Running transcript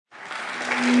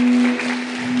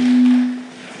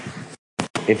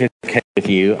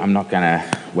you. I'm not going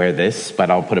to wear this,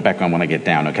 but I'll put it back on when I get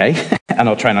down, okay? And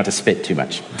I'll try not to spit too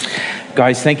much.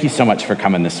 Guys, thank you so much for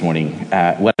coming this morning.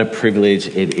 What a privilege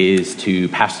it is to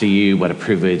pastor you. What a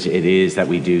privilege it is that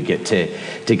we do get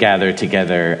to gather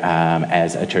together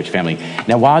as a church family.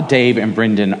 Now, while Dave and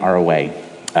Brendan are away,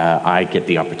 I get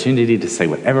the opportunity to say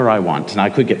whatever I want, and I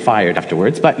could get fired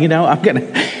afterwards, but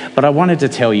But I wanted to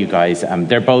tell you guys,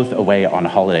 they're both away on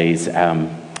holidays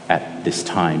at this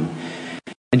time.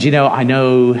 And I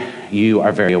know you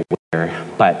are very aware,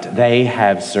 but they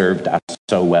have served us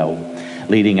so well,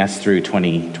 leading us through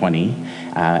 2020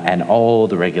 and all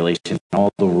the regulations,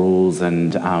 all the rules,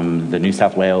 and the New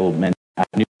South Wales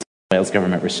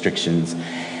government restrictions.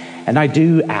 And I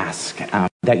do ask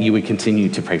that you would continue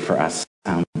to pray for us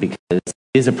because it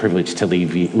is a privilege to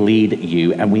lead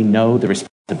you, and we know the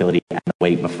responsibility and the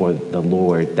weight before the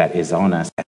Lord that is on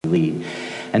us as we lead.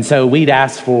 And so we'd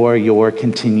ask for your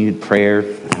continued prayer,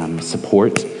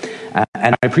 support.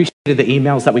 And I appreciated the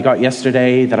emails that I got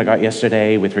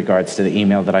yesterday with regards to the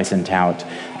email that I sent out.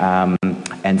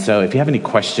 And so if you have any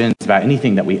questions about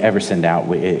anything that we ever send out,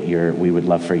 we would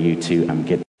love for you to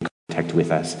get in contact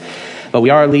with us. But we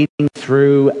are leading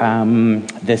through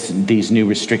these new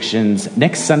restrictions.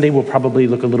 Next Sunday will probably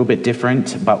look a little bit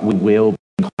different, but we will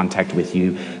contact with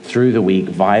you through the week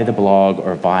via the blog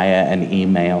or via an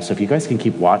email. So if you guys can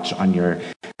keep watch on your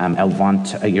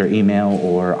your email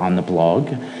or on the blog,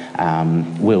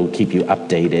 we'll keep you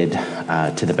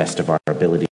updated to the best of our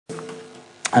ability.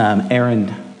 Aaron,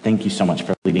 thank you so much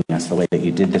for leading us the way that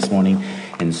you did this morning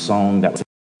in song. That was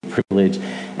a privilege.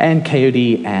 And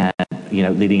KOD and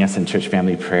leading us in church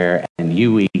family prayer, and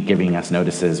Yui giving us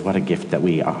notices. What a gift that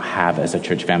we have as a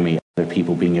church family, other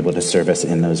people being able to serve us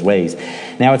in those ways.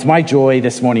 Now, it's my joy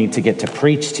this morning to get to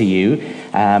preach to you.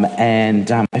 And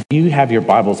if you have your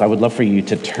Bibles, I would love for you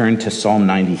to turn to Psalm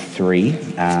 93.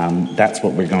 That's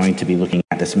what we're going to be looking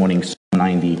at this morning, Psalm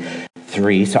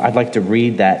 93. So I'd like to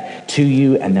read that to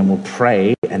you, and then we'll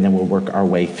pray, and then we'll work our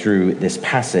way through this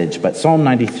passage. But Psalm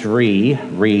 93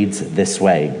 reads this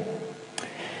way.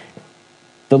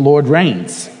 The Lord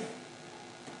reigns.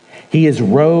 He is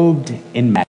robed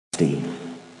in majesty.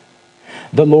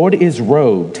 The Lord is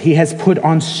robed. He has put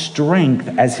on strength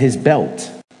as his belt.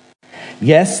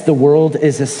 Yes, the world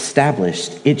is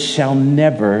established. It shall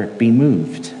never be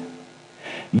moved.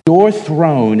 Your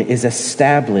throne is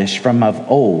established from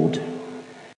of old.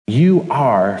 You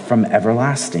are from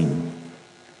everlasting.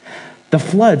 The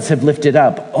floods have lifted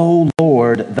up, O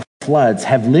Lord, the floods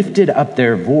have lifted up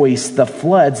their voice. The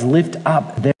floods lift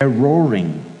up their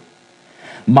roaring.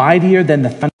 Mightier than the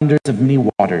thunders of many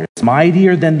waters,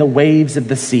 mightier than the waves of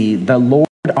the sea, the Lord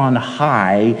on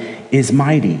high is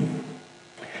mighty.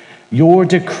 Your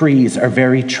decrees are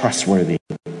very trustworthy.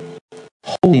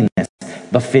 Holiness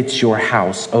befits your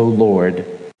house, O Lord,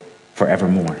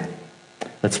 forevermore.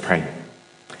 Let's pray.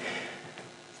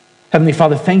 Heavenly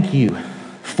Father, thank you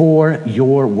for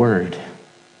your word.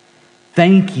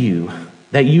 Thank you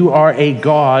that you are a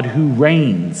God who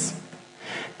reigns.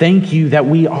 Thank you that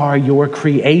we are your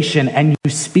creation and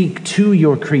you speak to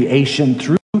your creation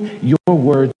through your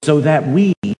word so that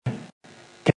we can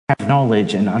have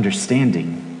knowledge and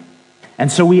understanding.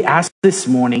 And so we ask this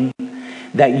morning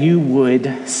that you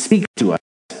would speak to us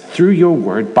through your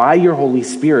word by your Holy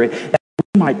Spirit, that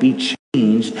we might be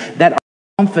changed, that our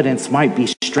confidence might be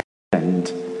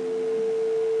strengthened,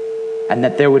 and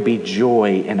that there would be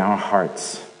joy in our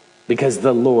hearts because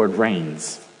the Lord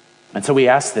reigns. And so we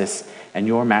ask this in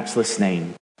your matchless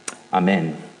name.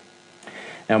 Amen.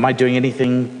 Now, am I doing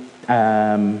anything?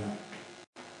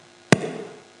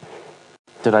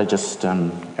 Did I just,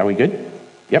 are we good?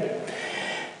 Yep.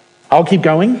 I'll keep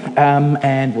going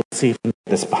and we'll see if we can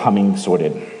get this humming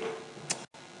sorted.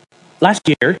 Last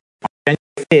year, on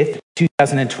January 5th,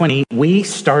 2020, we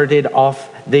started off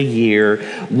the year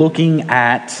looking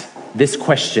at this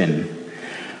question.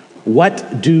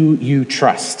 What do you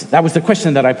trust? That was the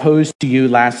question that I posed to you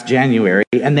last January,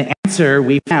 and the answer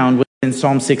we found was in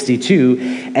Psalm 62,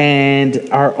 and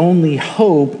our only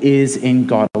hope is in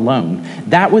God alone.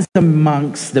 That was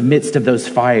amongst the midst of those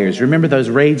fires. Remember those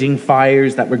raging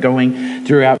fires that were going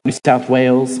throughout New South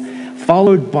Wales?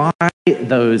 Followed by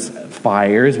those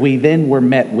fires, we then were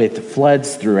met with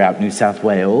floods throughout New South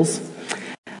Wales.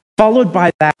 Followed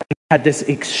by that, we had this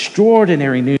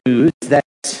extraordinary news that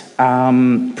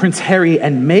Prince Harry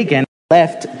and Meghan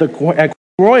left the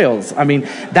royals. I mean,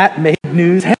 that made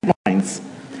news headlines.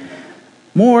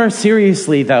 More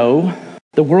seriously, though,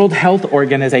 the World Health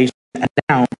Organization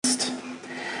announced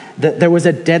that there was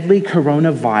a deadly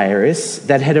coronavirus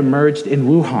that had emerged in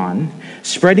Wuhan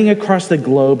spreading across the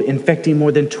globe, infecting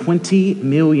more than 20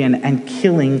 million and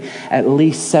killing at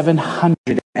least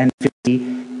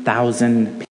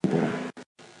 750,000 people.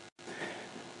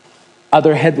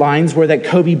 Other headlines were that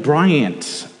Kobe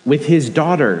Bryant, with his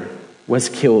daughter, was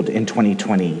killed in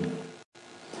 2020.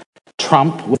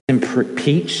 Trump was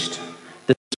impeached.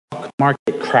 The stock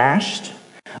market crashed.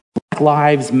 Black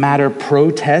Lives Matter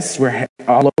protests were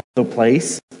all over the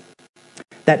place.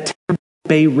 That terrible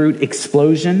Beirut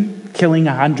explosion, killing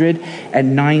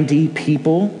 190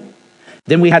 people.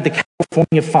 Then we had the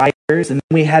California fires, and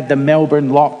then we had the Melbourne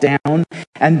lockdown.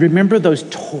 And remember those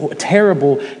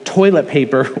terrible toilet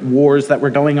paper wars that were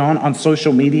going on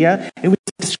social media? It was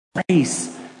a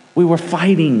disgrace. We were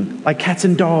fighting like cats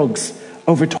and dogs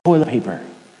over toilet paper.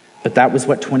 But that was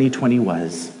what 2020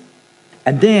 was.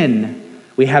 And then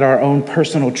we had our own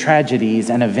personal tragedies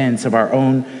and events of our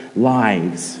own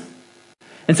lives.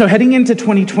 And so heading into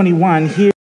 2021,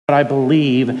 here's what I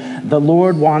believe the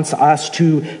Lord wants us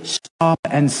to stop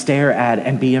and stare at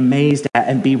and be amazed at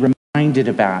and be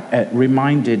reminded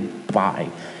by.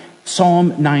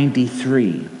 Psalm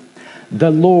 93. The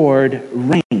Lord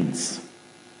reigns.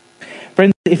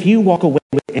 Friends, if you walk away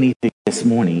with anything this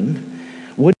morning,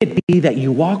 would it be that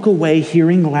you walk away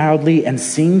hearing loudly and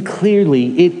seeing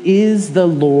clearly, it is the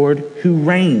Lord who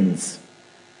reigns.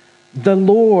 The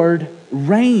Lord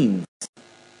reigns.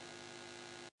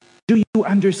 Do you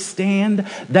understand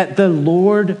that the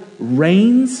Lord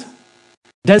reigns?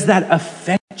 Does that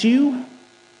affect you?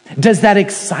 Does that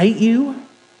excite you?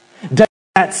 Does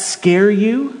that scare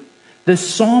you? The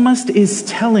psalmist is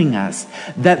telling us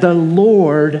that the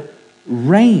Lord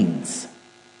reigns.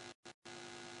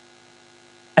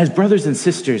 As brothers and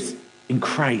sisters in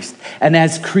Christ, and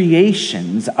as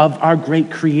creations of our great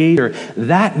Creator,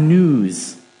 that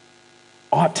news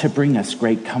ought to bring us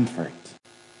great comfort.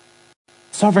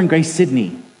 Sovereign Grace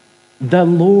Sydney, the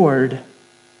Lord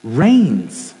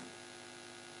reigns.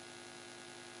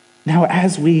 Now,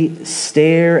 as we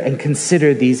stare and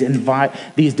consider these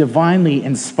divinely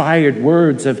inspired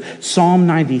words of Psalm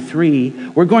 93,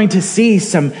 we're going to see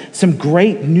some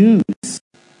great news.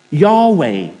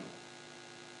 Yahweh,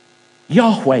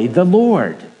 the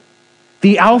Lord,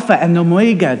 the Alpha and the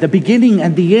Omega, the beginning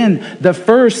and the end, the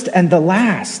first and the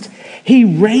last. He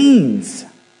reigns.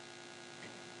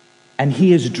 And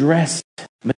he is dressed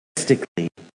majestically.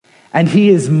 And he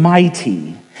is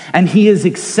mighty. And he is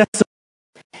accessible.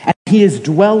 And he is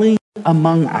dwelling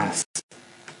among us.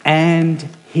 And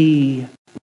he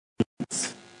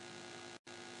reigns.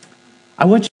 I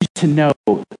want you to know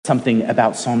something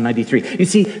about Psalm 93. You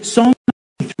see, Psalm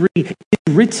 93 is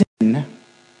written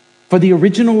for the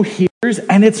original hearers,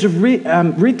 and it's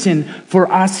written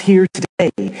for us here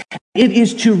today. It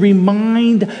is to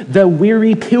remind the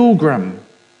weary pilgrim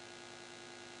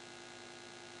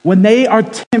when they are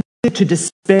tempted to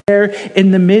despair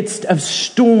in the midst of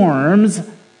storms,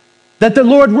 that the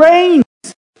Lord reigns.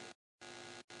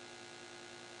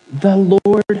 The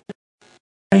Lord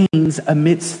reigns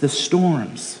amidst the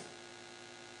storms.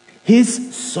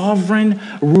 His sovereign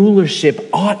rulership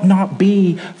ought not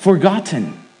be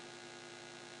forgotten.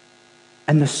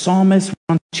 And the psalmist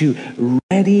wants to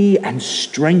ready and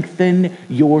strengthen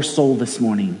your soul this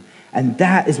morning. And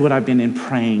that is what I've been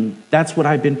praying. That's what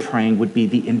I've been praying would be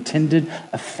the intended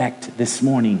effect this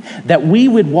morning. That we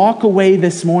would walk away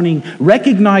this morning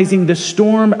recognizing the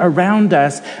storm around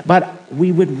us, but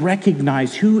we would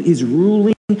recognize who is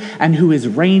ruling and who is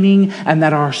reigning, and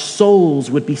that our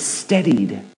souls would be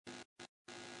steadied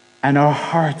and our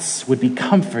hearts would be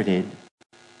comforted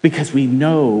because we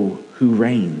know who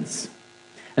reigns.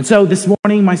 And so this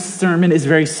morning, my sermon is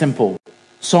very simple.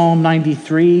 Psalm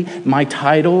 93, my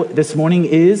title this morning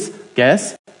is,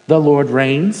 guess, The Lord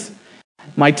Reigns.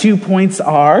 My 2 points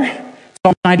are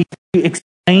Psalm 93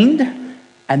 explained,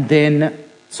 and then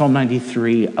Psalm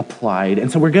 93 applied.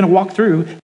 And so we're going to walk through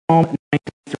Psalm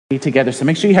 93 together. So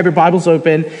make sure you have your Bibles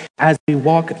open as we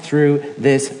walk through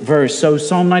this verse. So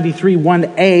Psalm 93,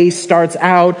 1a starts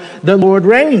out, the Lord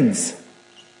reigns.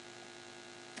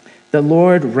 The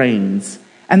Lord reigns.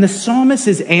 And the psalmist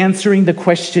is answering the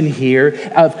question here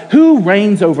of who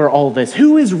reigns over all this?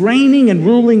 Who is reigning and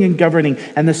ruling and governing?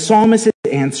 And the psalmist is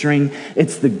answering,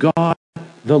 it's the God,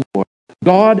 the Lord.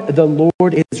 God, the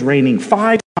Lord is reigning.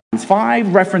 5 times,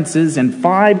 5 references and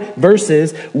 5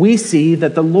 verses, we see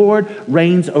that the Lord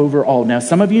reigns over all. Now,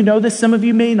 some of you know this, some of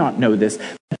you may not know this.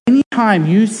 Anytime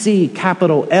you see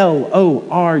capital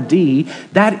L-O-R-D,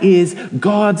 that is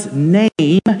God's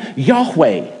name,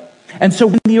 Yahweh. And so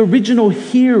when the original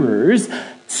hearers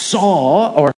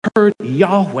saw or heard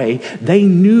Yahweh, they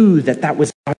knew that that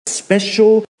was God's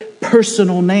special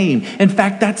personal name. In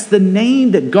fact, that's the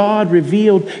name that God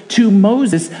revealed to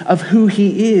Moses of who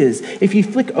he is. If you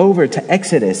flick over to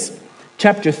Exodus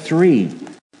chapter 3,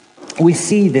 we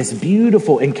see this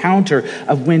beautiful encounter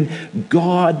of when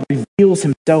God reveals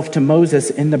himself to Moses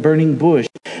in the burning bush.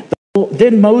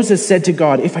 Then Moses said to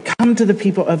God, if I come to the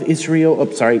people of Israel,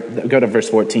 go to verse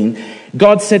 14.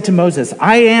 God said to Moses,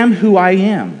 I am who I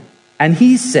am. And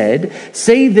he said,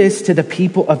 say this to the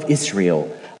people of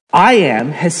Israel, I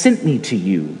am has sent me to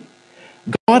you.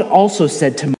 God also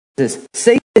said to Moses,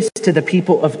 say this to the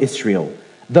people of Israel,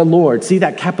 the Lord, see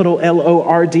that capital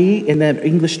L-O-R-D in the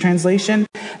English translation?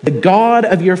 The God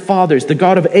of your fathers, the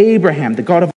God of Abraham, the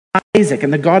God of Isaac,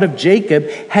 and the God of Jacob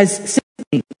has sent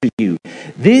me to you.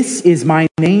 This is my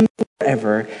name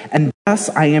forever, and thus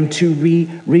I am to be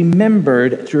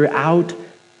remembered throughout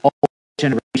all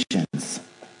generations.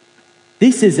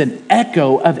 This is an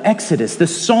echo of Exodus. The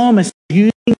psalmist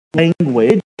using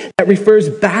language that refers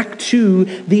back to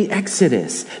the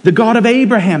Exodus. The God of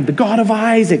Abraham, the God of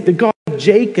Isaac, the God of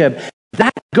Jacob,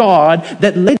 that God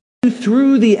that led you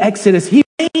through the Exodus, he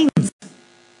reigns.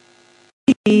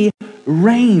 He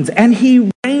reigns, and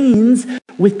he reigns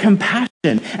with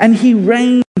compassion, and he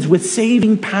reigns with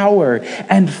saving power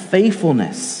and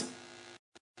faithfulness.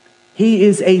 He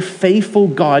is a faithful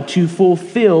God to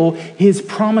fulfill his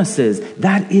promises.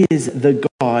 That is the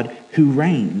God who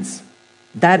reigns.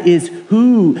 That is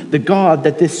who the God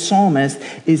that this psalmist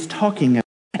is talking about.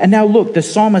 And now look, the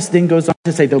psalmist then goes on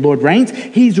to say, the Lord reigns.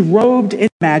 He's robed in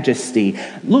majesty.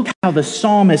 Look how the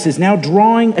psalmist is now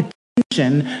drawing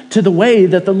attention to the way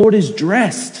that the Lord is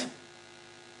dressed.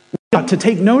 We've got to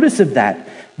take notice of that.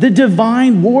 The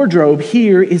divine wardrobe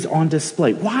here is on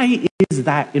display. Why is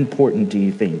that important, do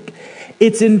you think?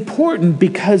 It's important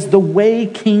because the way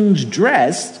kings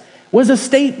dressed was a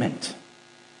statement.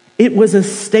 It was a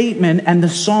statement, and the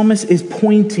psalmist is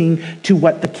pointing to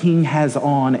what the king has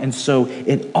on, and so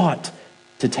we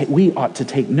ought to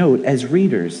take note as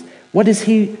readers. What is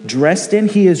he dressed in?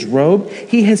 He is robed.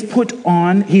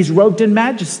 He's robed in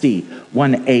majesty,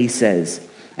 1a says.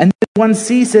 And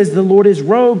 1c says the Lord is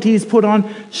robed. He's put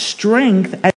on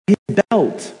strength at his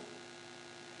belt.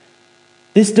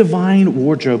 This divine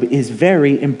wardrobe is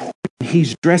very important.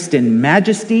 He's dressed in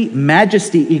majesty.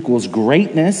 Majesty equals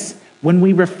greatness. When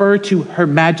we refer to Her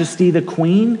Majesty the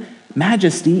Queen,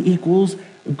 majesty equals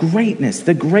greatness,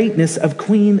 the greatness of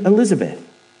Queen Elizabeth.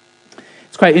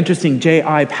 It's quite interesting.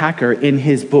 J.I. Packer, in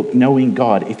his book, Knowing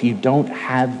God, if you don't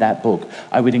have that book,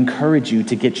 I would encourage you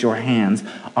to get your hands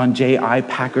on J.I.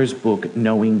 Packer's book,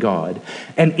 Knowing God.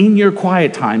 And in your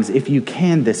quiet times, if you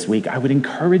can this week, I would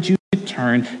encourage you to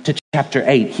turn to chapter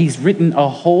 8. He's written a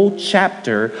whole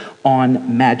chapter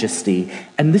on majesty.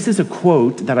 And this is a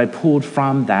quote that I pulled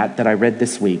from that I read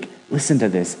this week. Listen to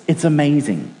this. It's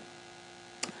amazing.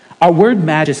 Our word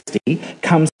majesty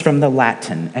comes from the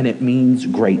Latin, and it means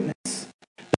greatness.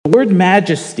 The word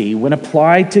majesty, when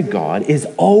applied to God, is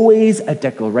always a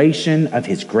declaration of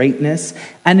his greatness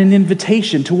and an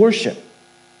invitation to worship.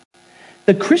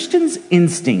 The Christian's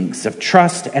instincts of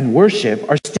trust and worship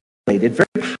are stimulated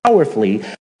very powerfully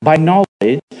by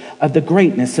knowledge of the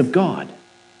greatness of God.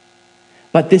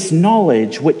 But this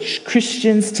knowledge, which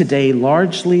Christians today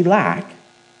largely lack,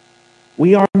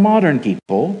 we are modern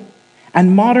people,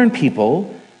 and modern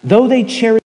people, though they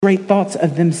cherish great thoughts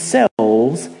of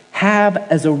themselves, have,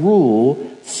 as a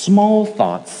rule, small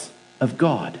thoughts of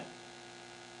God.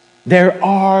 There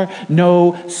are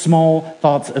no small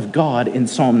thoughts of God in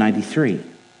Psalm 93.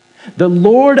 The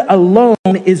Lord alone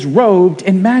is robed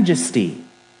in majesty.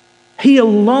 He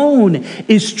alone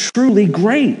is truly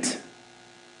great.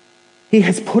 He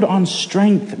has put on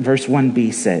strength, verse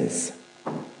 1b says.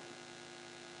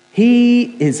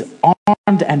 He is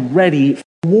armed and ready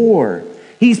for war.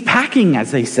 He's packing, as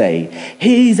they say.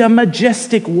 He's a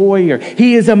majestic warrior.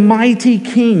 He is a mighty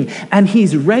king, and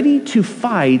he's ready to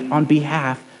fight on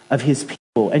behalf of his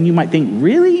people. And you might think,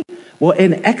 really? Well,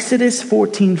 in Exodus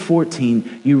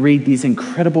 14:14, you read these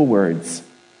incredible words.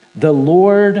 The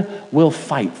Lord will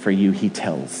fight for you, he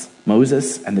tells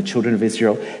Moses and the children of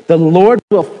Israel. The Lord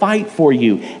will fight for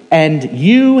you, and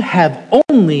you have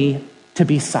only to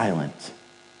be silent.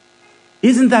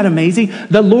 Isn't that amazing?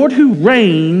 The Lord who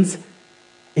reigns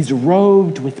is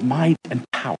robed with might and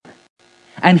power,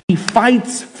 and he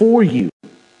fights for you.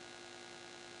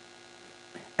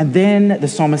 And then the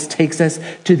psalmist takes us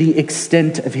to the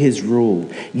extent of his rule.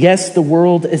 Yes, the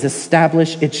world is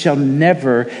established, it shall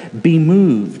never be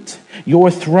moved.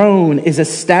 Your throne is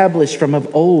established from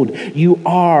of old. You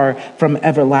are from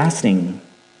everlasting.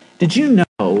 Did you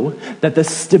know that the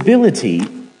stability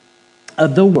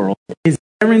of the world is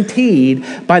guaranteed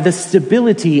by the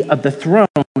stability of the throne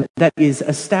that is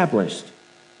established.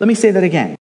 Let me say that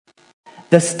again.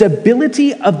 The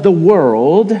stability of the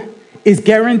world is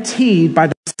guaranteed by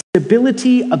the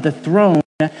stability of the throne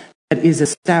that is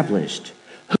established.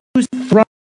 Whose throne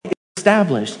is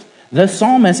established? The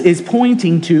psalmist is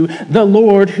pointing to the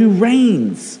Lord who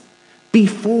reigns.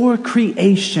 Before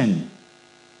creation,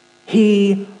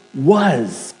 he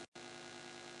was.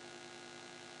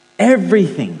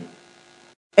 Everything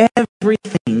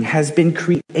has been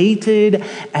created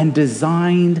and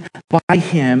designed by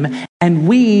him, and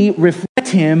we reflect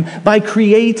him by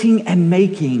creating and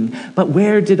making. But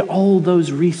where did all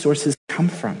those resources come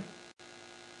from?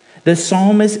 The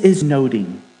psalmist is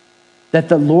noting that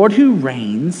the Lord who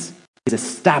reigns is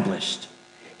established.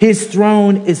 His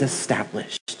throne is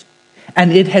established,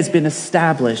 and it has been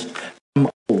established from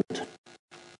old.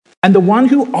 And the one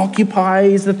who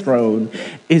occupies the throne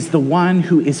is the one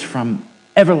who is from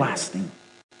everlasting.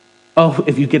 Oh,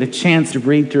 if you get a chance to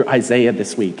read through Isaiah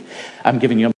this week, I'm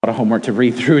giving you a lot of homework to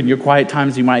read through in your quiet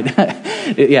times. You might,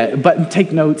 but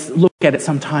take notes, look at it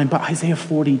sometime. But Isaiah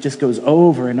 40 just goes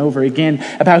over and over again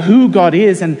about who God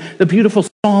is, and the beautiful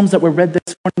Psalms that were read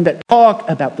this morning that talk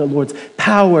about the Lord's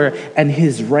power and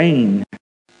his reign.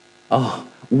 Oh,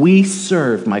 we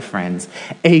serve, my friends,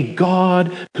 a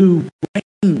God who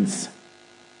reigns.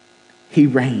 He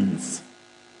reigns.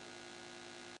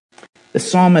 The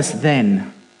psalmist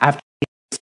then, after he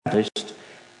established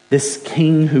this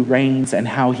king who reigns and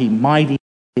how he mighty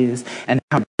is and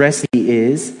how dressed he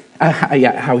is,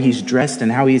 how he's dressed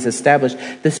and how he's established,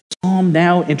 the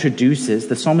psalmist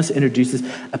introduces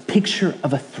a picture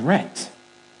of a threat.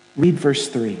 Read verse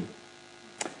 3.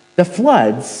 The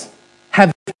floods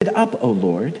have lifted up, O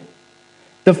Lord.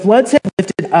 The floods have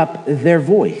lifted up their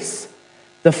voice.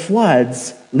 The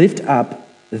floods lift up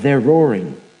their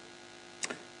roaring.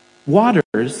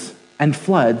 Waters and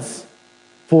floods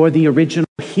for the original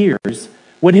hearers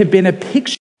would have been a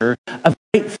picture of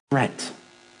great threat.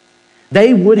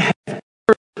 They would have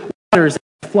heard waters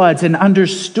and floods and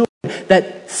understood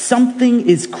that something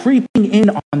is creeping in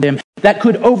on them that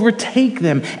could overtake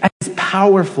them and is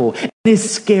powerful and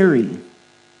is scary.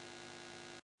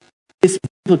 This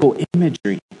biblical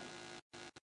imagery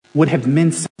would have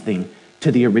meant something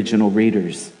to the original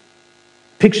readers.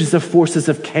 Pictures of forces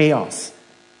of chaos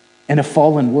in a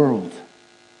fallen world.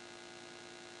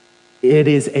 It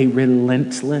is a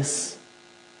relentless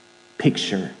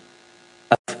picture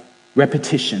of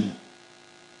repetition.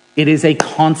 It is a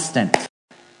constant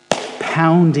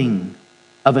pounding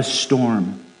of a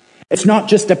storm. It's not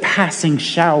just a passing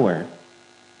shower.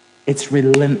 It's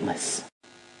relentless.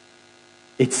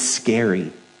 It's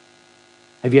scary.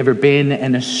 Have you ever been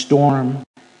in a storm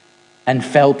and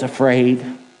felt afraid?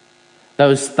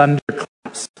 Those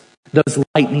thunderclaps, those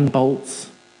lightning bolts,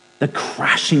 the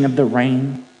crashing of the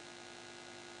rain.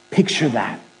 Picture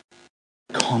that.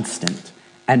 Constant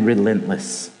and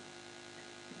relentless.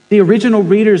 The original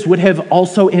readers would have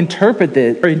also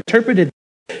interpreted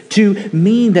to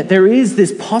mean that there is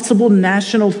this possible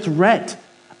national threat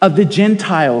of the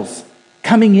Gentiles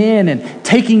coming in and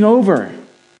taking over.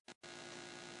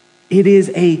 It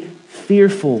is a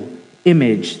fearful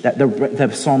image that the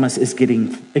psalmist is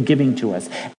giving to us.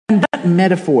 And that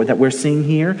metaphor that we're seeing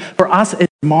here, for us as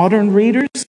modern readers,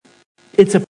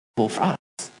 it's applicable for us.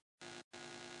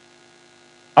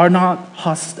 Are not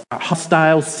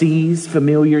hostile seas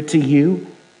familiar to you?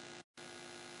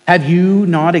 Have you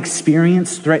not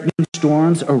experienced threatening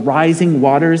storms or rising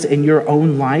waters in your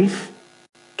own life?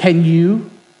 Can you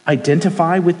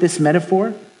identify with this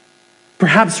metaphor?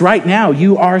 Perhaps right now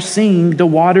you are seeing the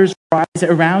waters rise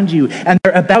around you and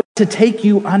they're about to take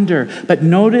you under. But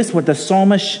notice what the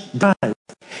psalmist does.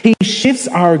 He shifts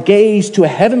our gaze to a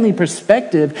heavenly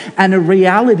perspective and a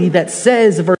reality that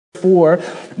says, verse 4,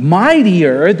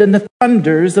 mightier than the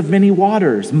thunders of many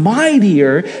waters,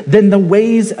 mightier than the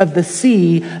waves of the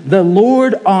sea, the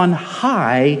Lord on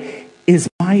high is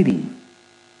mighty.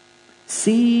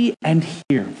 See and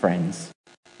hear, friends,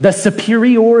 the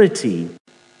superiority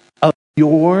of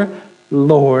your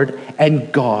Lord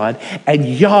and God and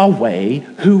Yahweh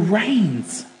who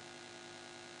reigns.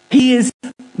 He is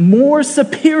more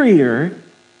superior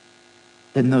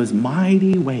than those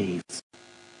mighty waves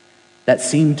that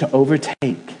seem to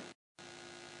overtake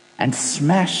and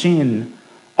smash in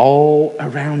all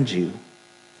around you.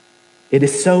 It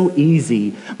is so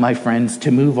easy, my friends,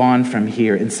 to move on from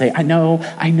here and say, I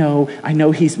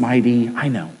know he's mighty, I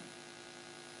know.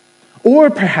 Or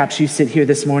perhaps you sit here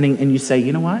this morning and you say,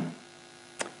 you know what?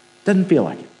 Doesn't feel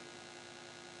like it.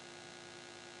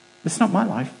 It's not my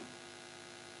life.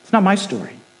 It's not my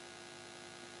story.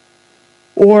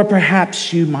 Or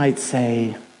perhaps you might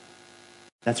say,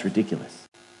 that's ridiculous.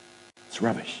 It's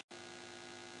rubbish.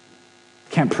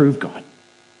 Can't prove God.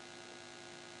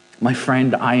 My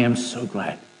friend, I am so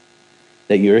glad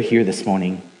that you're here this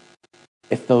morning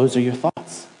if those are your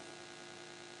thoughts.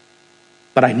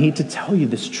 But I need to tell you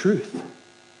this truth.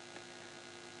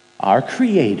 Our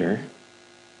Creator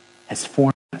has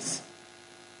formed us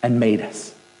and made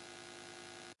us.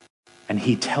 And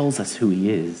He tells us who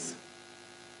He is.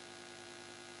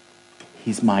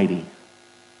 He's mighty.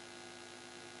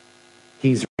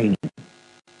 He's reigning.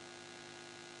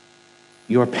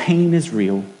 Your pain is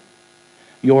real.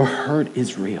 Your hurt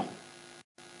is real.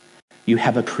 You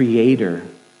have a Creator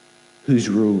who's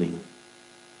ruling.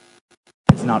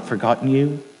 Has not forgotten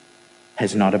you,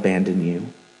 has not abandoned you.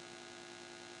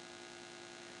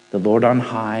 The Lord on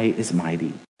high is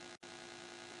mighty.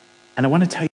 And I want to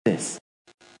tell you this.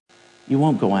 You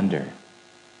won't go under.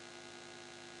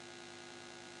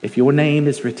 If your name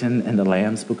is written in the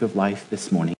Lamb's Book of Life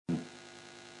this morning,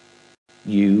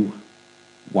 you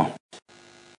won't.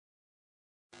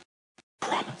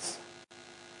 Promise.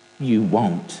 You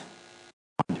won't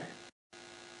wander.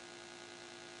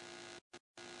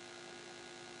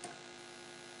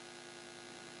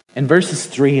 In verses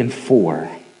 3 and 4,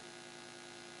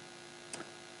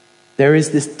 there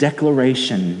is this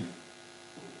declaration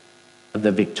of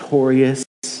the victorious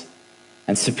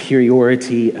and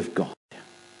superiority of God.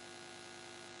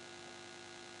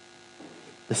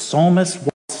 The psalmist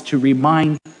wants to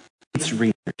remind its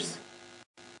readers,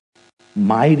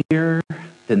 mightier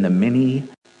than the many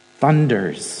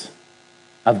thunders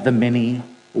of the many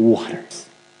waters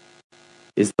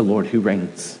is the Lord who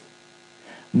reigns.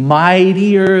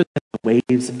 Mightier than the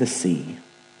waves of the sea.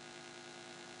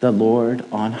 The Lord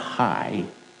on high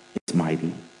is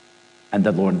mighty, and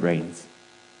the Lord reigns.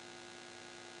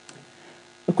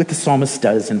 Look what the psalmist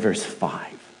does in verse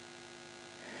 5.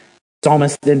 The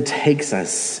psalmist then takes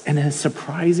us in a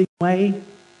surprising way,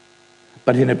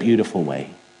 but in a beautiful way.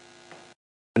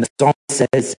 And the psalmist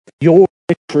says, your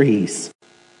decrees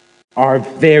are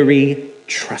very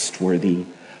trustworthy.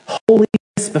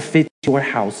 Holiness befits your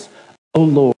house, O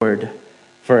Lord,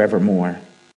 forevermore.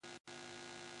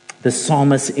 The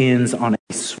psalmist ends on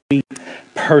a sweet,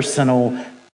 personal,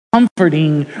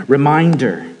 comforting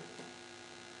reminder.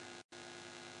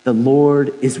 The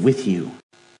Lord is with you.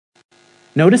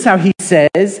 Notice how he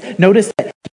says, notice that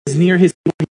he is near his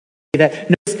people.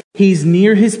 Notice he's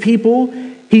near his people.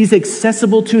 He's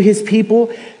accessible to his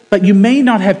people. But you may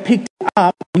not have picked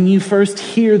up when you first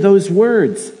hear those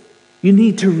words. You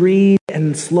need to read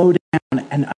and slow down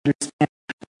and understand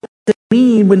what does it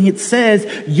mean when it says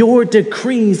your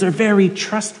decrees are very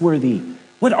trustworthy.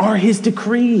 What are his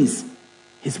decrees?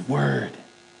 His word,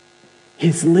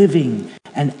 his living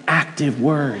and active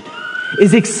word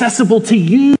is accessible to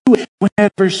you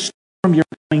whatever storm you're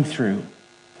going through.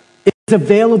 It's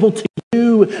available to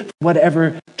you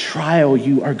whatever trial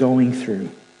you are going through.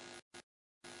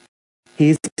 He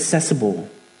is accessible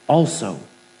also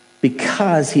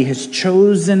because he has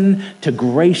chosen to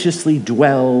graciously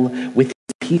dwell with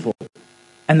his people.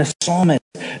 And the psalmist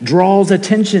draws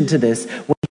attention to this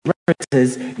when he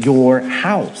references your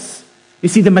house. You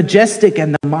see, the majestic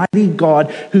and the mighty God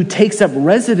who takes up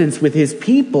residence with his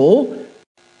people,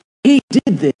 he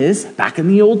did this back in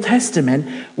the Old Testament,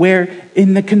 where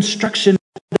in the construction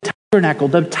of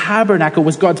the tabernacle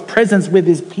was God's presence with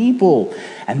his people.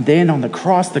 And then on the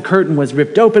cross, the curtain was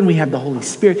ripped open. We have the Holy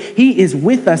Spirit. He is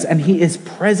with us and he is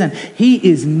present. He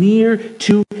is near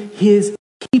to his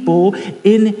people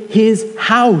in his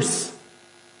house.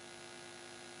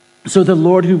 So the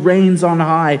Lord who reigns on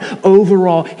high,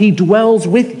 overall, he dwells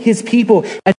with his people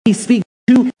and he speaks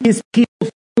to his people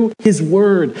through his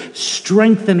word,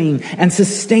 strengthening and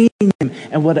sustaining them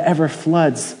and whatever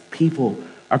floods people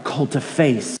are called to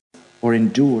face or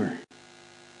endure.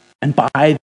 And by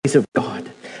the grace of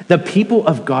God, the people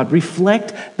of God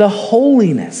reflect the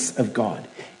holiness of God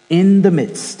in the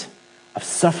midst of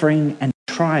suffering and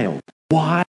trial.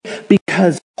 Why?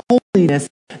 Because holiness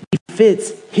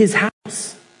befits his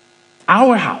house.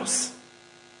 Our house,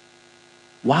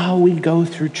 while we go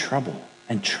through trouble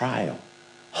and trial,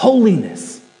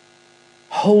 holiness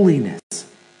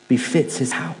befits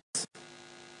his house.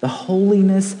 The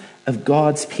holiness of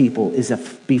God's people is a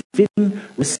befitting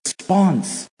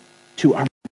response to our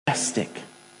majestic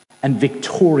and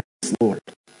victorious Lord,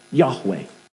 Yahweh.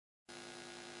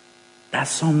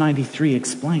 That's Psalm 93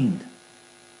 explained.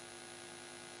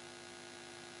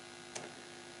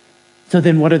 So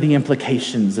then what are the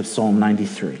implications of Psalm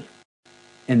 93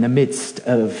 in the midst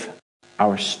of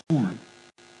our storm?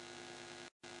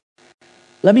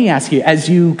 Let me ask you, as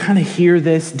you kind of hear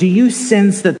this, do you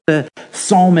sense that the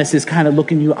psalmist is kind of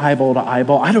looking you eyeball to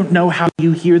eyeball? I don't know how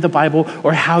you hear the Bible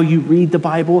or how you read the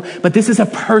Bible, but this is a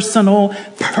personal,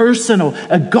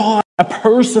 a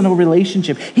personal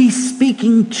relationship. He's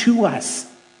speaking to us.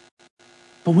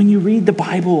 But when you read the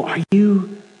Bible, are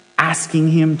you asking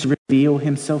him to reveal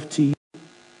himself to you?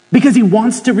 Because he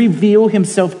wants to reveal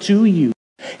himself to you.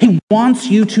 He wants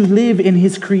you to live in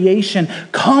his creation,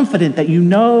 confident that you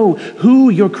know who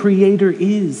your creator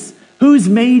is, who's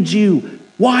made you,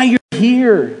 why you're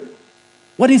here,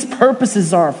 what his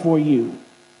purposes are for you.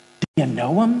 Do you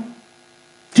know him?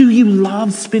 Do you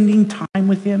love spending time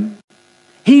with him?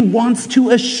 He wants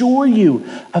to assure you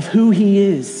of who he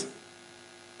is.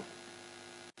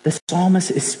 The psalmist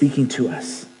is speaking to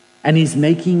us, and he's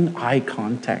making eye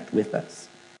contact with us.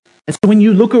 And so when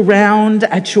you look around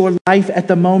at your life at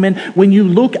the moment, when you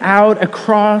look out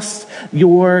across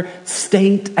your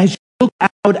state, as you look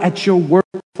out at your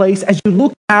workplace, as you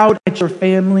look out at your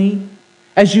family,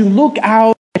 as you look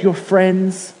out at your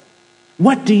friends,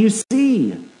 what do you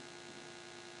see?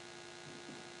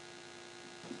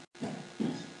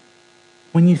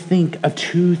 When you think of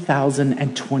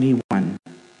 2021,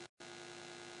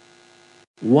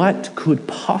 what could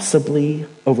possibly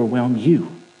overwhelm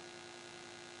you?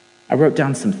 I wrote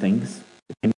down some things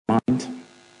that came to mind.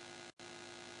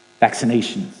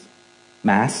 Vaccinations,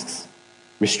 masks,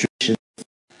 restrictions,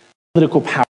 political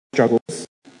power struggles,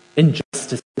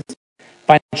 injustices,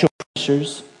 financial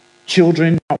pressures,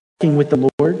 children not working with the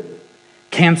Lord,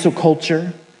 cancel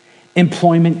culture,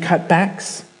 employment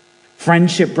cutbacks,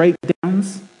 friendship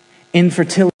breakdowns,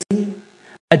 infertility,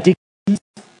 addictions,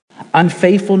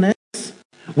 unfaithfulness.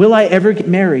 Will I ever get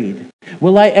married?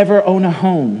 Will I ever own a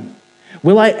home?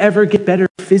 Will I ever get better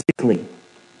physically?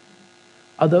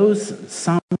 Are those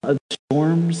some of the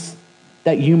storms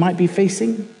that you might be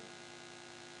facing?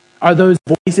 Are those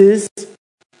voices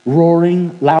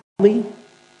roaring loudly?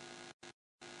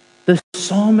 The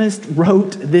psalmist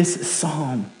wrote this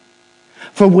psalm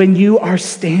for when you are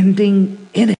standing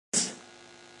in it.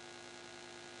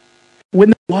 When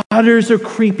the waters are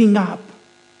creeping up,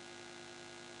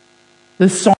 the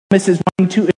psalmist is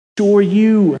wanting to assure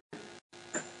you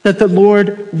that the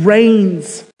Lord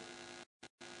reigns.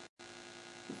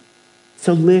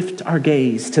 So lift our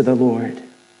gaze to the Lord.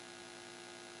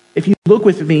 If you look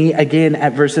with me again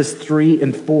at verses 3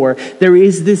 and 4, there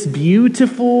is this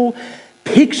beautiful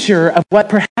picture of what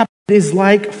perhaps it is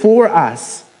like for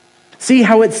us. See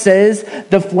how it says,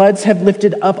 the floods have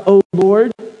lifted up, O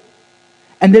Lord.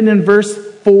 And then in verse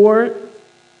 4,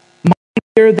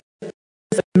 mightier than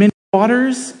the many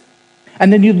waters.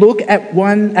 And then you look at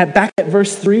back at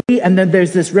verse 3, and then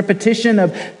there's this repetition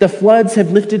of the floods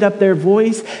have lifted up their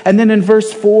voice. And then in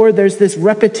verse 4, there's this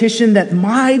repetition that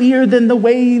mightier than the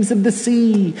waves of the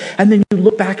sea. And then you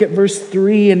look back at verse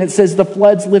 3, and it says the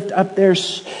floods lift up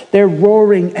their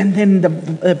roaring. And then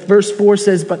verse 4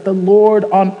 says, but the Lord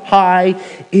on high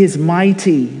is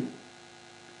mighty.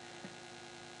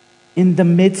 In the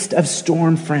midst of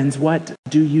storm, friends, what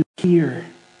do you hear?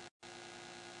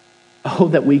 Oh,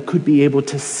 that we could be able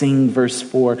to sing verse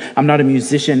 4. I'm not a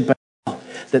musician, but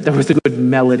that there was a good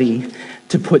melody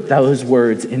to put those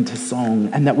words into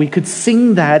song, and that we could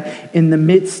sing that in the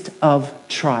midst of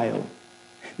trial.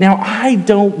 Now, I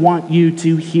don't want you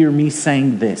to hear me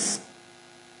saying this.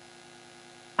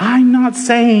 I'm not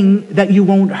saying that you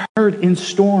won't hurt in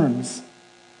storms.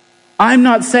 I'm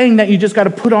not saying that you just got to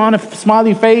put on a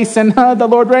smiley face and the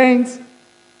Lord reigns.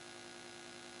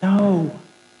 No.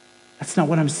 That's not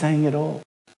what I'm saying at all.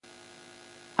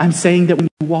 I'm saying that when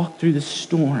you walk through the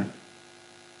storm,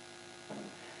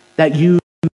 that you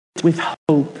meet with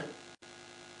hope,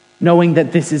 knowing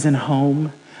that this isn't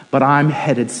home, but I'm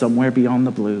headed somewhere beyond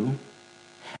the blue.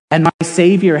 And my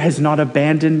Savior has not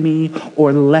abandoned me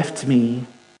or left me,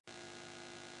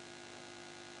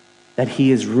 that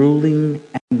he is ruling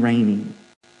and reigning.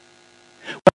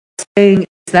 What I'm saying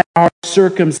is that our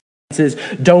circumstances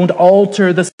don't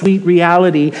alter the sweet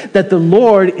reality that the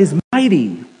Lord is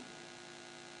mighty.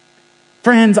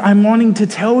 Friends, I'm wanting to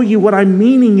tell you what I'm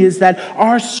meaning is that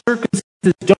our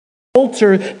circumstances don't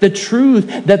alter the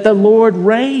truth that the Lord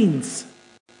reigns.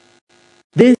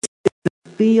 This is the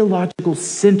theological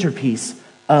centerpiece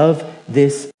of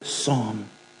this psalm.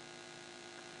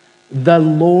 The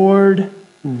Lord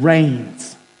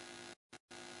reigns.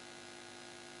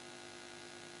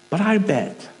 But I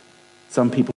bet some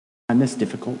people find this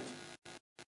difficult.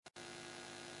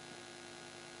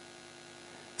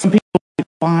 Some people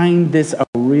find this a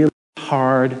really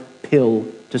hard pill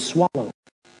to swallow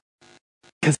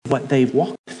because of what they've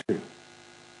walked through.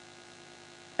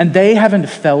 And they haven't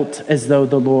felt as though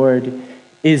the Lord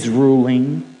is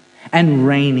ruling and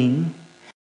reigning,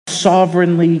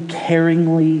 sovereignly,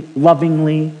 caringly,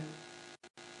 lovingly,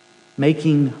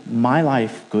 making my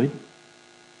life good?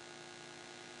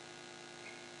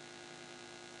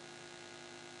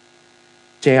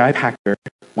 J.I. Packer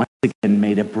once again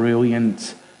made a brilliant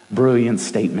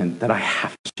statement that I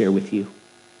have to share with you.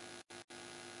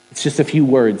 It's just a few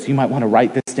words. You might want to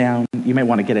write this down. You may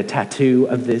want to get a tattoo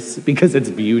of this because it's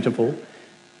beautiful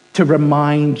to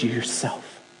remind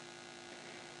yourself.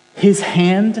 His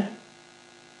hand,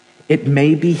 it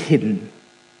may be hidden,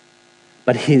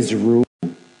 but his rule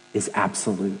is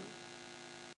absolute.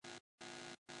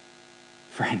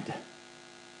 Friend,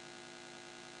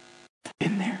 I've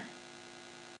been there.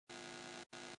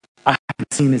 I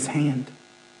haven't seen his hand.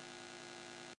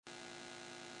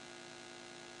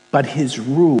 But his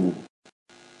rule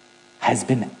has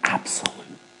been absolute.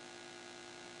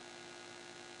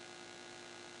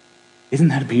 Isn't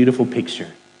that a beautiful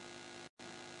picture?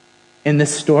 In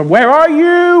this storm, where are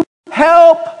you?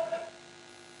 Help!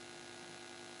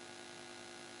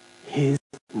 His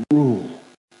rule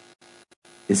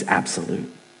is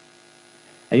absolute.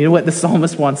 And you know what the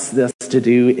psalmist wants us to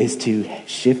do is to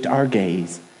shift our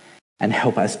gaze and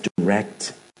help us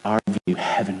direct our view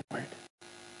heavenward.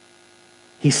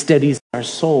 He steadies our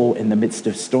soul in the midst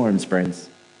of storms, friends.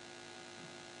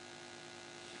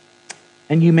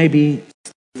 And you may be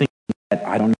thinking that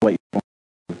I don't know what you're going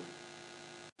through.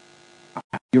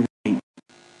 You're right.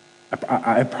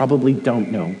 I probably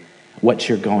don't know what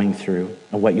you're going through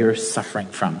or what you're suffering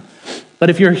from.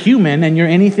 But if you're human and you're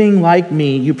anything like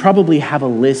me, you probably have a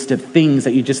list of things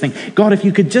that you just think, God, if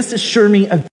you could just assure me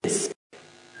of this,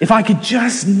 if I could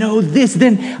just know this,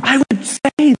 then I would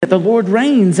say that the Lord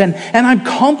reigns and I'm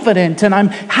confident and I'm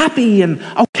happy and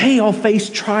okay, I'll face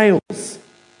trials.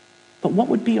 But what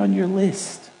would be on your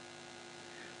list?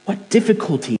 What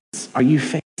difficulties are you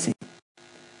facing?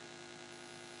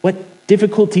 What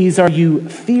difficulties are you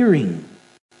fearing?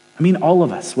 I mean, all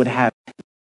of us would have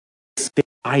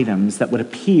items that would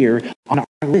appear on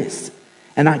our list.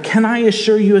 And can I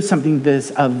assure you of something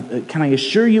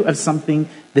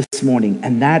this morning?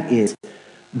 And that is,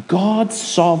 God's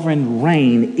sovereign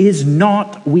reign is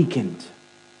not weakened.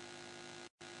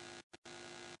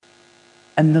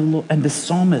 And the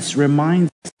psalmist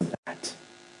reminds us of that.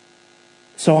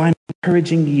 So I'm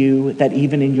encouraging you that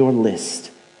even in your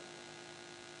list,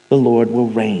 the Lord will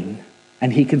reign,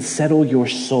 and he can settle your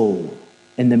soul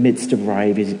in the midst of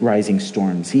rising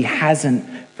storms. He hasn't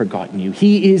forgotten you.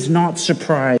 He is not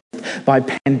surprised by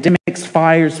pandemics,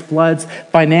 fires, floods,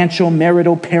 financial,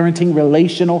 marital, parenting,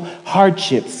 relational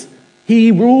hardships.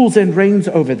 He rules and reigns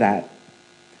over that.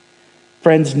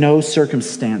 Friends, no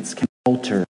circumstance can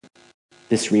alter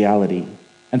this reality.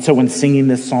 And so when singing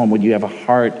this psalm, would you have a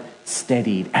heart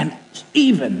steadied and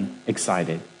even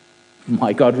excited?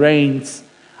 My God reigns.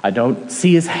 I don't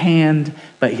see his hand,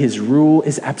 but his rule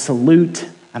is absolute,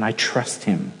 and I trust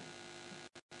him.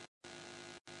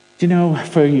 Do you know,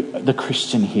 for the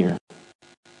Christian here,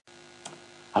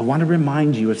 I want to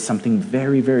remind you of something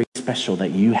very, very special that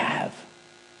you have.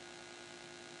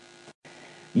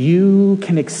 You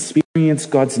can experience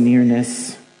God's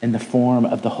nearness in the form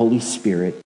of the Holy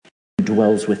Spirit who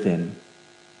dwells within.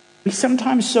 We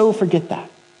sometimes so forget that.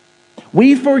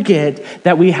 We forget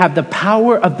that we have the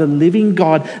power of the living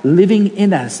God living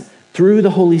in us through the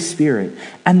Holy Spirit.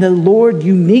 And the Lord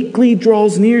uniquely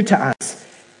draws near to us.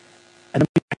 And let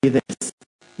me tell you this.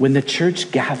 When the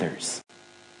church gathers,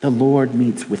 the Lord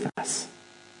meets with us.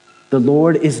 The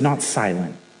Lord is not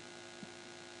silent.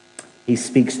 He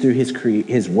speaks through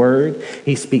his word.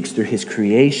 He speaks through his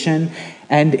creation.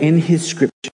 And in his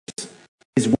scriptures,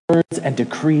 his words and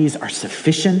decrees are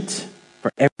sufficient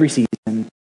for every season,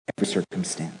 every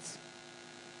circumstance.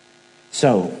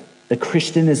 So, the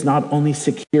Christian is not only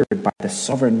secured by the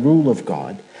sovereign rule of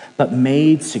God, but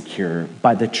made secure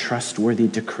by the trustworthy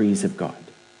decrees of God.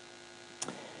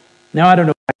 Now, I don't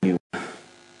know about you,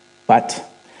 but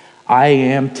I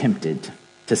am tempted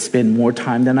to spend more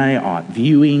time than I ought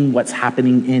viewing what's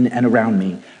happening in and around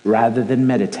me rather than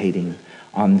meditating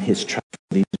on his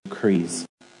trustworthy decrees.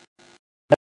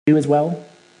 You as well?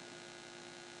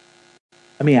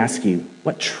 Let me ask you,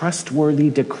 what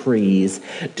trustworthy decrees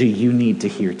do you need to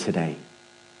hear today?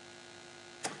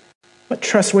 What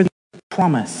trustworthy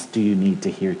promise do you need to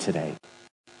hear today?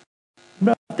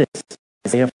 What about this?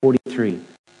 Isaiah 43,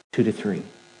 2-3.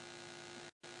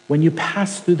 When you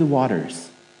pass through the waters,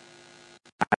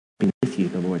 I will be with you,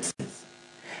 the Lord says.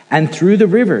 And through the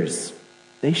rivers,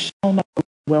 they shall not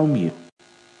overwhelm you.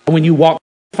 And when you walk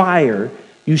through fire,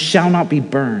 you shall not be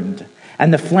burned.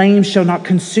 and the flames shall not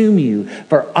consume you.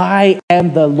 For I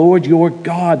am the Lord your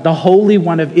God, the Holy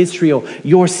One of Israel,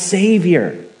 your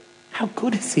Savior. How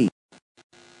good is he?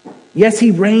 Yes,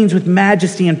 he reigns with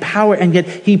majesty and power, and yet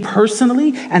he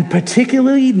personally and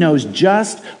particularly knows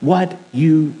just what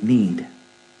you need.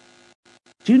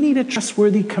 Do you need a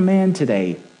trustworthy command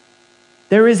today?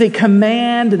 There is a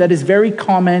command that is very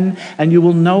common, and you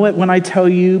will know it when I tell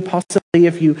you, possibly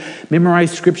if you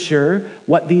memorize scripture,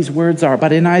 what these words are.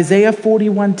 But in Isaiah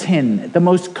 41:10, the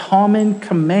most common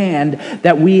command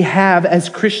that we have as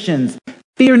Christians,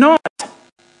 fear not,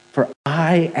 for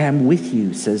I am with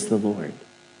you, says the Lord.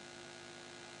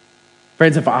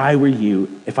 Friends, if I were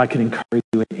you, if I could encourage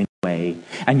you in any way,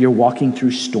 and you're walking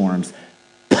through storms,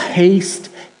 paste,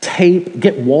 tape,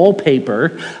 get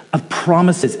wallpaper of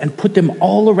promises and put them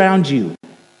all around you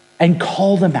and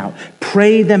call them out,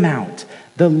 pray them out.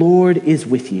 The Lord is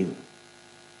with you.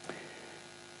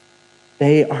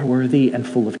 They are worthy and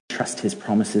full of trust, his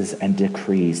promises and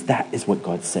decrees. That is what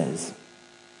God says.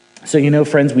 So,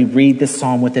 friends, we read this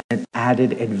psalm with an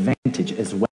added advantage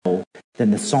as well than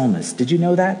the psalmist. Did you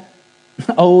know that?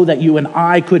 Oh, that you and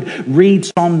I could read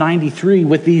Psalm 93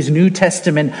 with these New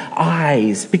Testament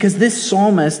eyes. Because this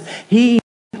psalmist, he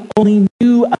only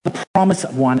knew of the promise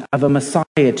of a Messiah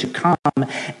to come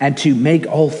and to make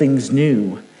all things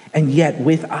new. And yet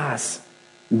with us,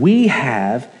 we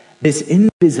have this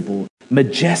invisible,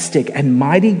 majestic, and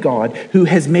mighty God who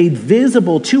has made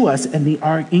visible to us in the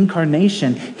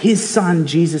incarnation his Son,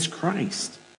 Jesus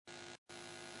Christ.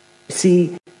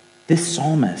 See, this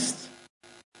psalmist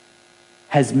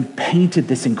has painted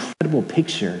this incredible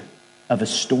picture of a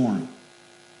storm.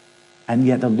 And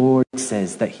yet the Lord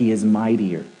says that he is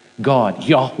mightier. God,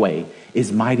 Yahweh,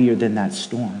 is mightier than that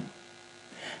storm.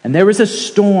 And there is a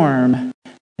storm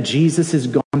that Jesus has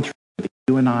gone through that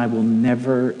you and I will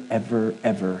never, ever,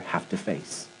 ever have to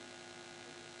face.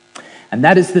 And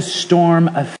that is the storm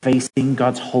of facing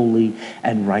God's holy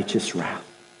and righteous wrath.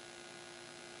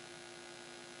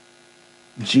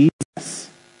 Jesus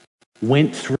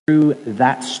went through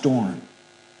that storm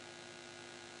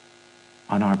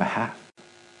on our behalf.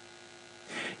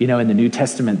 In the New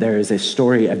Testament, there is a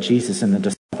story of Jesus and the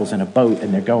disciples in a boat,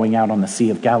 and they're going out on the Sea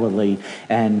of Galilee,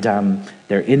 and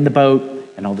they're in the boat,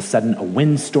 and all of a sudden a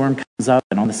windstorm comes up,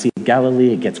 and on the Sea of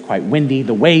Galilee, it gets quite windy.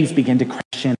 The waves begin to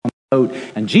crash in on the boat,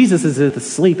 and Jesus is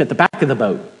asleep at the back of the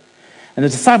boat. And the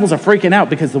disciples are freaking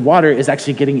out because the water is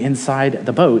actually getting inside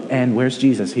the boat, and where's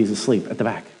Jesus? He's asleep at the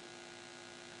back.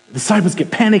 The disciples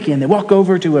get panicky and they walk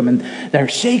over to him and they're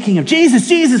shaking him.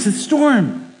 Jesus, it's a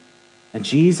storm. And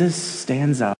Jesus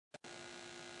stands up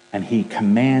and he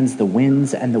commands the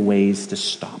winds and the waves to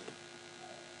stop.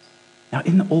 Now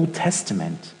in the Old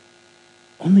Testament,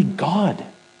 only God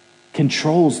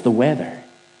controls the weather.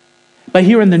 But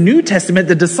here in the New Testament,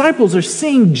 the disciples are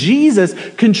seeing Jesus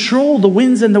control the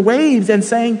winds and the waves and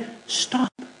saying,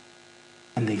 stop.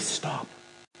 And they stop.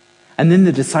 And then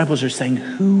the disciples are saying,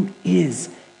 who is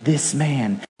this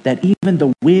man that even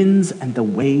the winds and the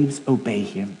waves obey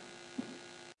him?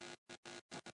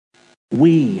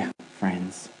 We,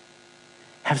 friends,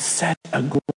 have such a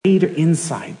greater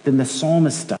insight than the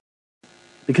psalmist does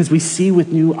because we see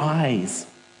with new eyes.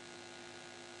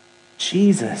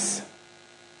 Jesus,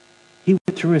 he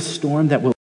went through a storm that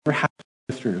we'll never have to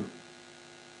go through.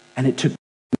 And it took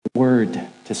the word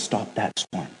to stop that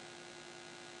storm.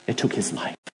 It took his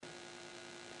life.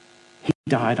 He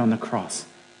died on the cross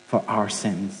for our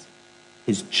sins.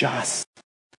 His just,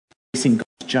 facing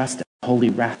God's just and holy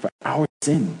wrath for our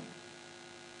sin.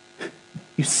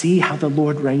 You see how the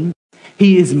Lord reigns?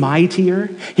 He is mightier.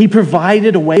 He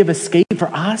provided a way of escape for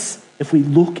us if we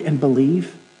look and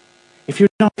believe. If you're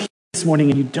not here this morning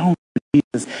and you don't know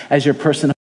Jesus as your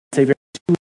personal Savior,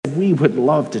 we would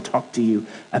love to talk to you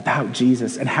about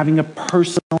Jesus and having a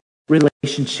personal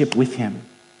relationship with him.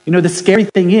 The scary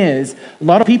thing is, a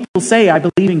lot of people say, I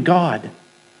believe in God.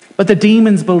 But the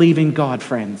demons believe in God,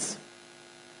 friends.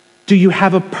 Do you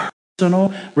have a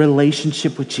personal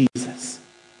relationship with Jesus?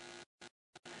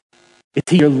 Is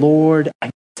he your Lord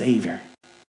and Savior?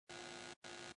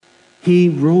 He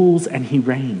rules and he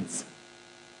reigns.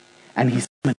 And he's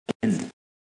coming again.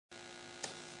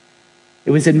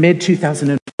 It was in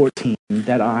mid-2014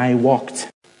 that I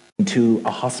walked into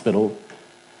a hospital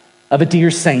of a dear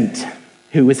saint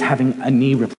who was having a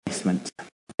knee replacement.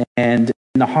 And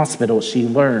in the hospital, she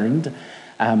learned,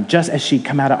 just as she'd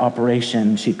come out of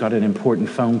operation, she'd got an important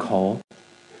phone call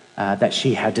that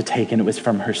she had to take, and it was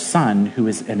from her son, who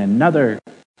was in another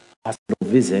hospital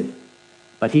visit,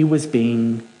 but he was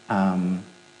being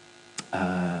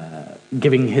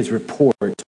giving his report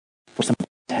for some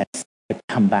tests to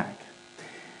come back.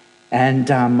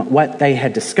 And what they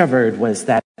had discovered was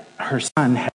that her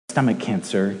son had stomach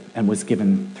cancer and was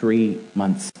given 3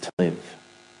 months to live.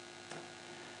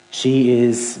 She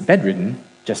is bedridden,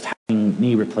 just having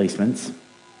knee replacements.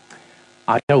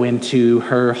 I go into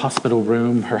her hospital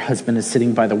room. Her husband is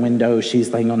sitting by the window.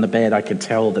 She's laying on the bed. I could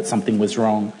tell that something was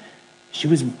wrong. She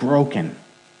was broken.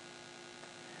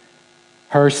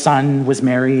 Her son was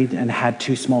married and had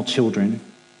 2 small children.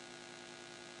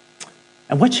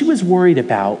 And what she was worried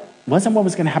about wasn't what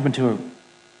was going to happen to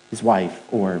his wife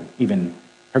or even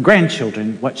her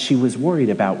grandchildren. What she was worried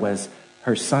about was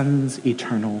her son's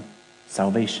eternal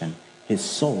salvation, his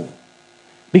soul.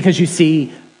 Because you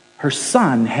see, her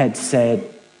son had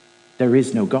said, there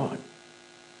is no God.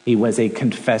 He was a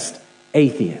confessed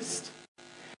atheist.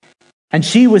 And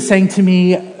she was saying to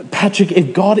me, Patrick,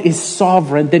 if God is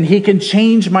sovereign, then he can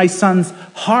change my son's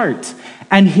heart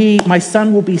and my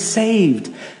son will be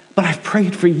saved. But I've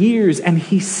prayed for years and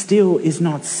he still is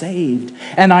not saved.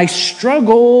 And I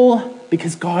struggle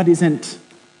because God isn't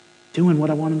doing what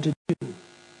I want him to do.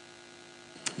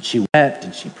 She wept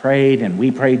and she prayed and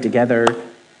we prayed together.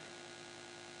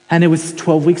 And it was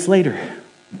 12 weeks later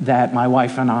that my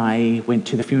wife and I went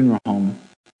to the funeral home.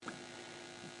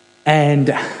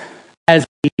 And as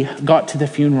we got to the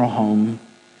funeral home,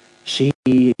 she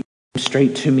came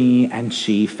straight to me and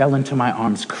she fell into my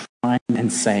arms crying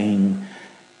and saying,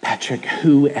 Patrick,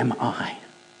 who am I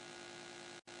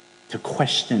to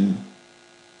question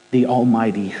the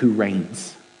Almighty who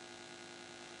reigns?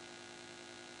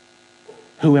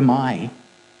 Who am I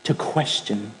to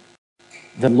question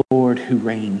the Lord who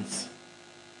reigns?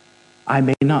 I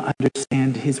may not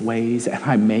understand his ways and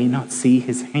I may not see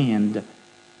his hand,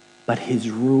 but his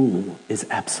rule is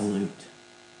absolute.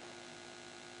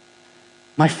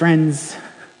 My friends,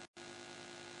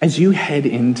 as you head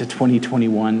into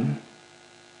 2021,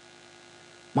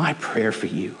 my prayer for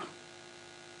you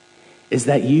is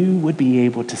that you would be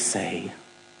able to say,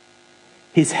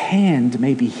 his hand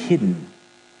may be hidden,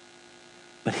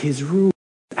 but his rule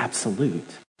is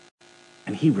absolute,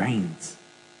 and he reigns.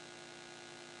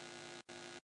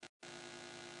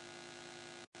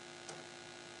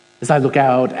 As I look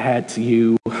out at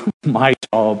you, my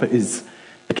job is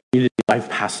a community life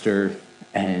pastor,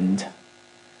 and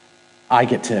I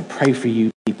get to pray for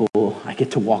you people. I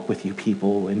get to walk with you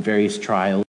people in various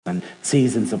trials and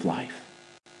seasons of life.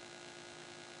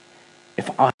 If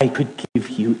I could give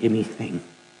you anything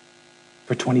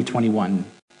for 2021,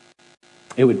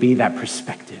 it would be that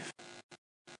perspective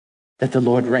that the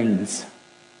Lord reigns.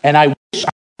 And I wish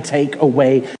I could take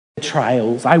away the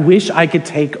trials. I wish I could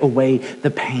take away the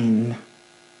pain.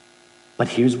 But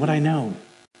here's what I know.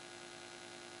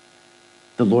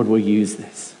 The Lord will use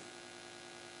this.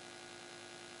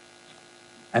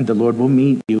 And the Lord will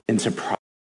meet you in surprise.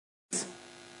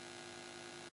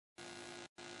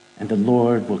 And the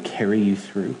Lord will carry you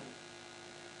through.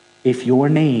 If your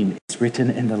name is written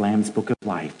in the Lamb's Book of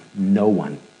Life, no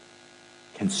one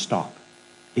can stop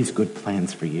his good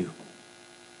plans for you.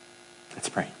 Let's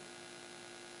pray.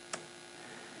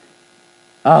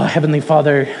 Oh, Heavenly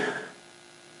Father,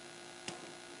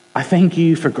 I thank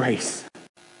you for grace.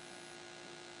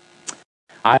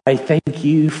 I thank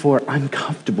you for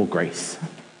uncomfortable grace.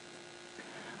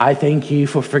 I thank you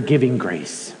for forgiving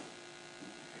grace.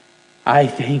 I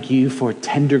thank you for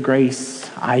tender grace.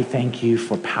 I thank you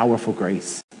for powerful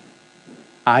grace.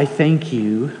 I thank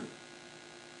you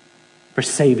for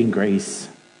saving grace.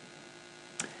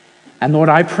 And Lord,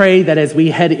 I pray that as we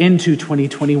head into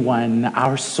 2021,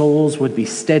 our souls would be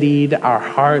steadied, our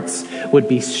hearts would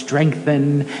be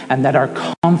strengthened, and that our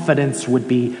confidence would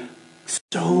be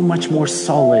so much more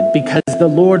solid because the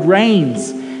Lord reigns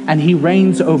and he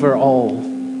reigns over all.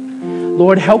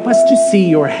 Lord, help us to see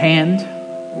your hand.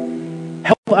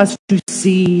 Help us to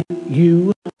see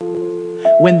you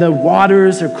when the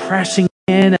waters are crashing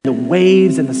in and the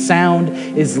waves and the sound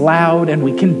is loud and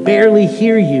we can barely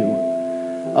hear you.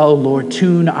 Oh Lord,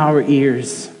 tune our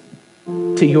ears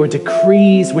to your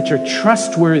decrees which are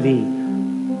trustworthy.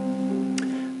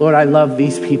 Lord, I love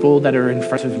these people that are in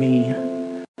front of me,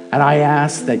 and I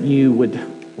ask that you would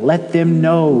let them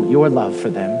know your love for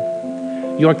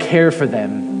them, your care for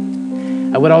them.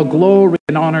 And would all glory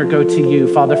and honor go to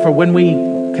you, Father, for when we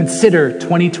consider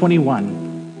 2021,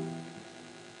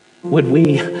 would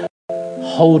we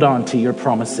hold on to your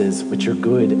promises, which are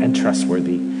good and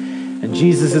trustworthy. In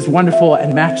Jesus' wonderful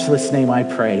and matchless name I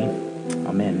pray.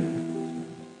 Amen.